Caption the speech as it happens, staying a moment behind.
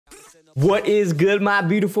What is good, my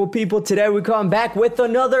beautiful people? Today we come back with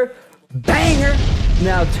another banger.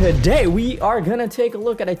 Now today we are gonna take a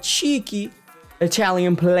look at a cheeky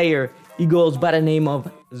Italian player. He goes by the name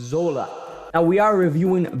of Zola. Now we are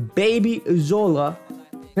reviewing baby Zola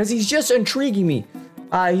because he's just intriguing me.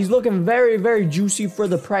 He's looking very juicy for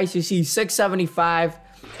the price. You see, $6.75.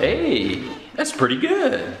 Hey, that's pretty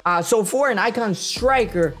good. So for an icon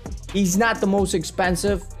striker, he's not the most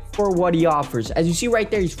expensive for what he offers. As you see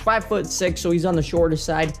right there, he's 5'6", so he's on the shorter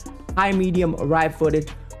side. High, medium,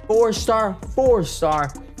 right-footed. 4-star,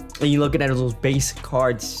 4-star. And you're looking at those base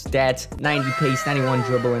card stats: 90 pace, 91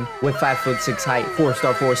 dribbling, with 5'6" height,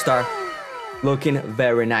 4-star, 4-star. Looking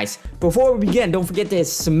very nice. Before we begin, don't forget to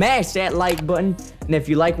smash that like button. And if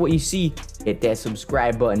you like what you see, hit that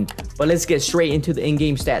subscribe button. But let's get straight into the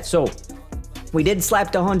in-game stats. So we did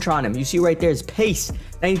slap the hunter on him. You see right there his pace,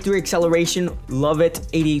 93 acceleration, love it.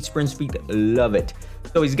 88 sprint speed, love it.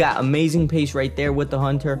 So he's got amazing pace right there with the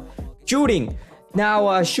hunter. Shooting.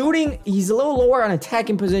 Now shooting, he's a little lower on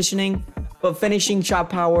attacking positioning, but finishing, shot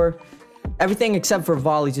power, everything except for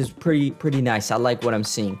volleys is pretty nice. I like what I'm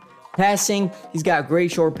seeing. Passing, he's got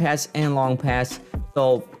great short pass and long pass,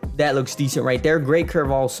 so that looks decent right there. Great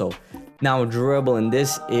curve also. Now dribbling,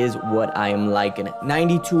 this is what I am liking.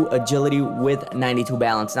 92 agility with 92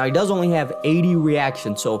 balance. Now he does only have 80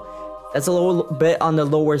 reaction, so that's a little bit on the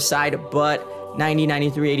lower side, but 90,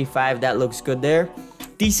 93, 85, that looks good there.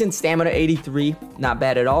 Decent stamina, 83, not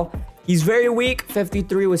bad at all. He's very weak,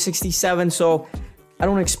 53 with 67, so I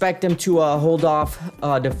don't expect him to hold off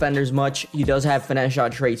defenders much. He does have finesse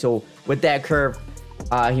shot trait, so with that curve,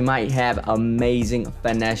 he might have amazing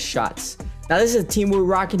finesse shots. Now this is a team we're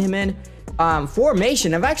rocking him in.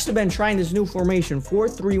 Formation, I've actually been trying this new formation,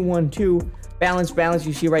 4-3-1-2. Balance,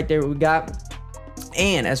 you see right there what we got.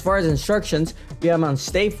 And as far as instructions, we have him on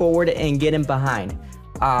stay forward and get him behind.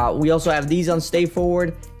 We also have these on stay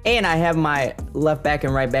forward, and I have my left back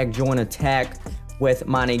and right back join attack with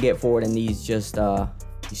Mane get forward, and these just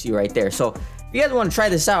you see right there. So if you guys want to try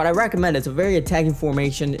this out, I recommend it. It's a very attacking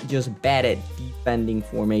formation, just bad at defending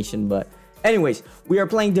formation. But anyways, we are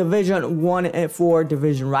playing Division 1 and 4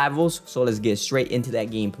 division rivals, so let's get straight into that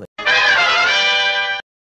gameplay.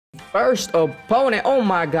 First opponent, oh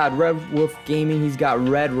my god, Red Wolf Gaming. He's got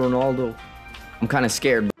Red Ronaldo. I'm kind of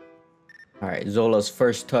scared. All right, Zola's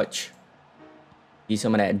first touch. See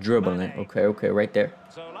some of that dribbling. Okay, right there.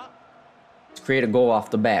 Let's create a goal off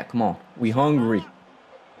the bat. Come on, we hungry.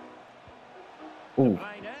 Ooh.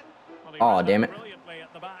 Oh, damn it.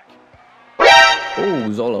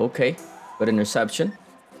 Ooh, Zola, okay. Good interception.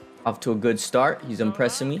 Off to a good start. He's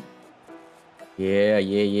impressing me. Yeah,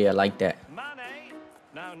 I like that.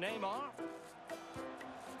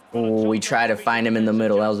 Oh, we tried to find him in the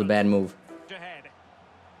middle. That was a bad move.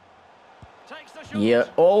 Yeah.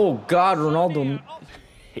 Oh, God, Ronaldo.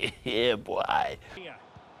 Yeah, boy.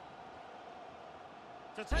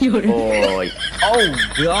 Oh,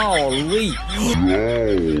 golly.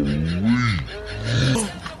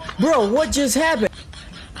 Bro, what just happened?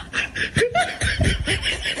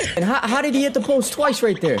 And how did he hit the post twice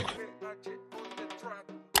right there?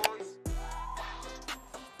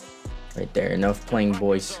 Right there, enough playing,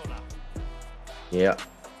 boys. Yeah.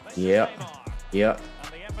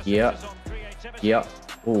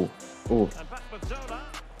 Ooh.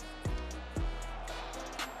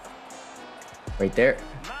 Right there.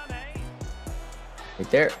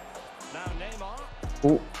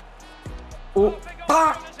 Ooh.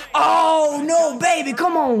 Ah! Oh, no, baby.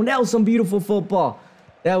 Come on. That was some beautiful football.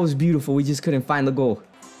 That was beautiful. We just couldn't find the goal.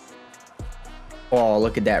 Oh,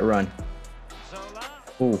 look at that run.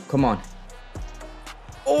 Oh, come on.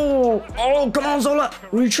 Oh, come on, Zola.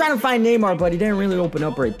 We were trying to find Neymar, but he didn't really open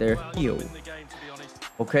up right there. Yo.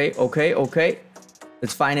 Okay.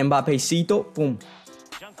 Let's find Mbappécito. Boom.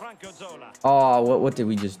 Oh, what did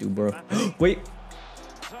we just do, bro? Wait.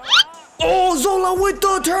 Oh, Zola with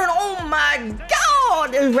the turn. Oh, my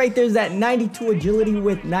God. Right there's that 92 agility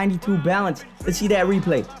with 92 balance. Let's see that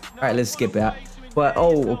replay. All right, let's skip it. But,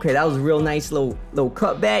 oh, okay. That was a real nice little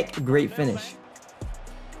cutback. Great finish.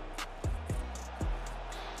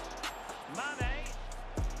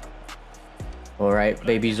 All right,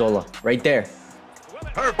 baby Zola. Right there.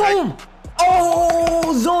 Perfect. Boom. Oh,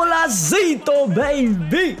 Zolacito,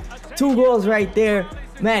 baby. 2 goals right there.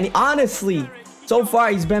 Man, honestly, so far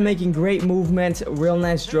he's been making great movements, real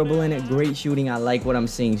nice dribbling, and great shooting. I like what I'm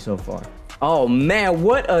seeing so far. Oh man,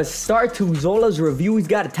 what a start to Zola's review. He's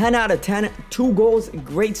got a 10 out of 10, 2 goals,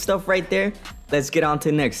 great stuff right there. Let's get on to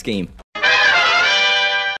the next game.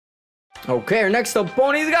 Okay, our next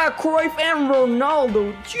opponent, he's got Cruyff and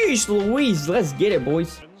Ronaldo. Jeez Louise, let's get it,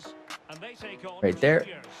 boys. Right there.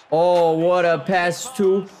 Oh, what a pass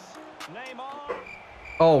to.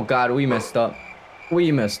 Oh, God, we messed up.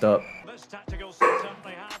 We messed up.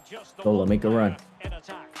 Zola, make a run.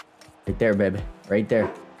 Right there, baby. Right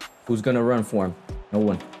there. Who's going to run for him? No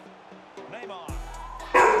one.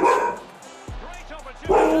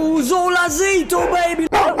 Oh, Zolazito, baby.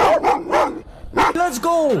 Let's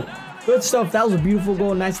go. Good stuff. That was a beautiful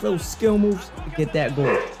goal. Nice little skill moves to get that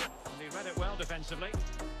goal.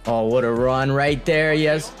 Oh, what a run right there.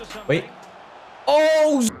 Yes. Wait.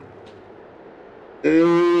 Oh.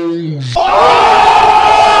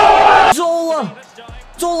 Zola.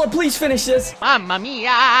 Zola, please finish this. Mamma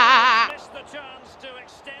mia!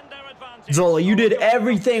 Zola, you did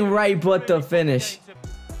everything right but the finish.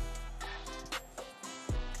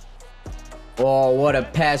 Oh, what a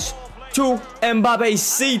pass to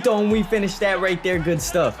Mbappé-cito, and we finished that right there. Good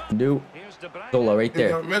stuff. Dude. Zola right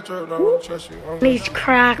there. He's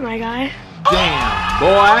crack, my guy. Damn,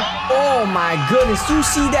 boy. Oh my goodness. You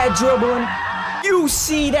see that dribbling? You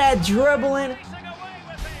see that dribbling?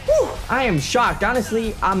 Whew. I am shocked.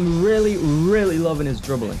 Honestly, I'm really loving his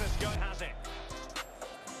dribbling.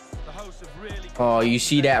 Oh, you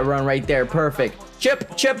see that run right there. Perfect.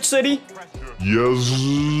 Chip City. Yes,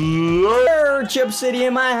 sir. Chip City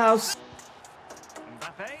in my house.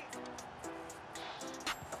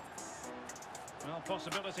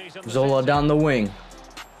 Zola down the wing.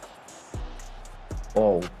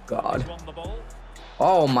 Oh, God.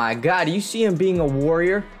 Oh, my God. You see him being a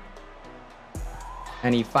warrior?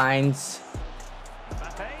 And he finds...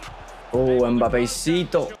 Oh,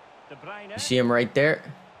 Mbappé-cito. You see him right there?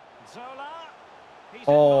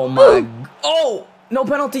 Oh, my... Oh! No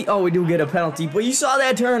penalty. Oh, we do get a penalty. But you saw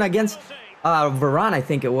that turn against Varane, I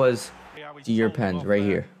think it was. See your pens right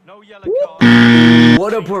here.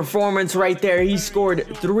 What a performance right there. He scored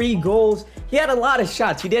 3 goals. He had a lot of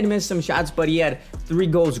shots. He did miss some shots, but he had 3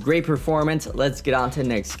 goals. Great performance. Let's get on to the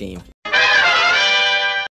next game.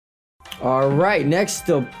 All right, next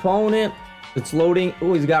opponent. It's loading.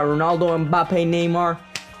 Oh, he's got Ronaldo, Mbappe, Neymar.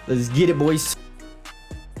 Let's get it, boys.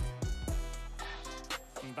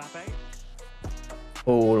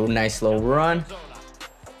 Oh, nice little run.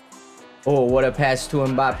 Oh, what a pass to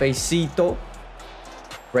Mbappé-cito.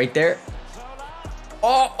 Right there.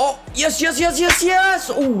 Oh, yes.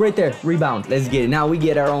 Oh, right there. Rebound. Let's get it. Now we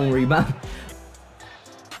get our own rebound.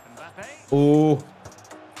 Oh,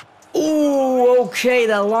 okay.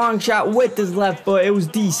 That long shot with his left foot. It was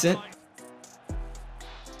decent.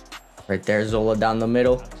 Right there, Zola down the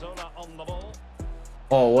middle.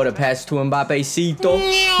 Oh, what a pass to Mbappé-cito.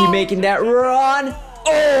 He making that run.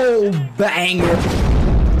 Oh, banger.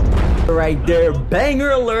 Right there.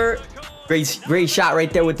 Banger alert. Great shot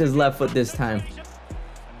right there with his left foot this time.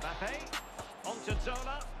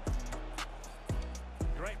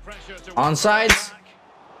 Onsides.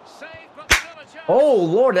 Oh,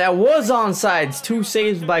 Lord, that was onsides. 2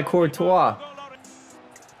 saves by Courtois.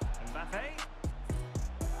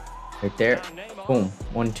 Right there. Boom.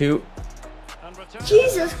 1-2.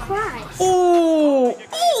 Jesus Christ. Oh,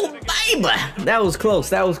 baby. That was close.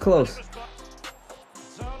 That was close.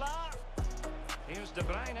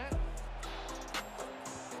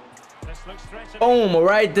 Boom,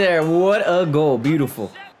 right there. What a goal.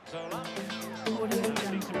 Beautiful.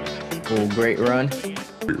 Oh, great run.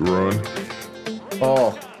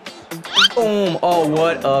 Oh. Boom. Oh,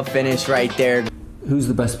 what a finish right there. Who's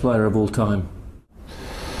the best player of all time?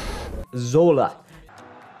 Zola.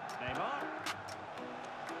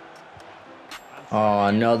 Oh,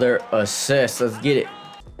 another assist. Let's get it.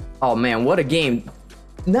 Oh, man, what a game.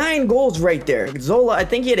 9 goals right there. Zola, I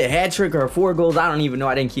think he had a hat trick or 4 goals. I don't even know.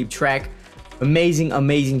 I didn't keep track.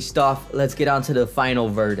 Amazing stuff. Let's get on to the final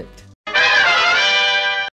verdict.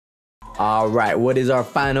 All right, what is our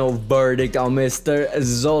final verdict on Mr.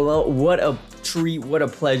 Zola? What a treat. What a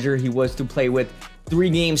pleasure he was to play with. 3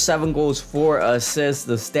 games, 7 goals, 4 assists.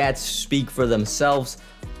 The stats speak for themselves.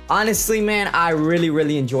 Honestly, man, I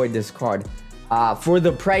really enjoyed this card. For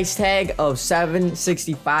the price tag of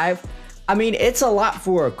 $765, I mean, it's a lot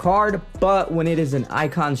for a card, but when it is an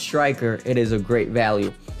icon striker, it is a great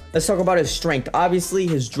value. Let's talk about his strength. Obviously,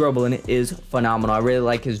 his dribbling is phenomenal. I really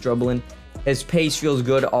like his dribbling. His pace feels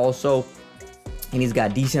good also, and he's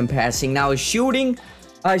got decent passing. Now, his shooting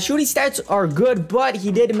stats are good, but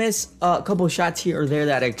he did miss a couple shots here or there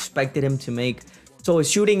that I expected him to make. So his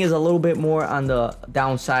shooting is a little bit more on the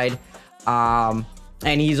downside. And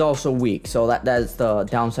he's also weak, so that's the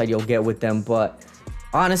downside you'll get with them. But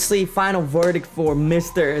honestly, final verdict for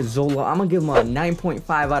Mr. Zola, I'm gonna give him a 9.5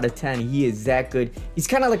 out of 10. He is that good. He's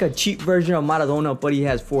kind of like a cheap version of Maradona, but he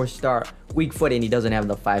has 4-star weak foot and he doesn't have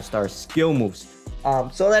the 5-star skill moves.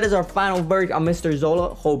 So that is our final verdict on Mr.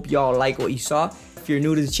 Zola. Hope y'all like what you saw. If you're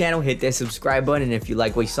new to the channel, hit that subscribe button. And if you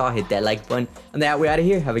like what you saw, hit that like button. And that way out of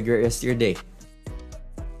here. Have a great rest of your day.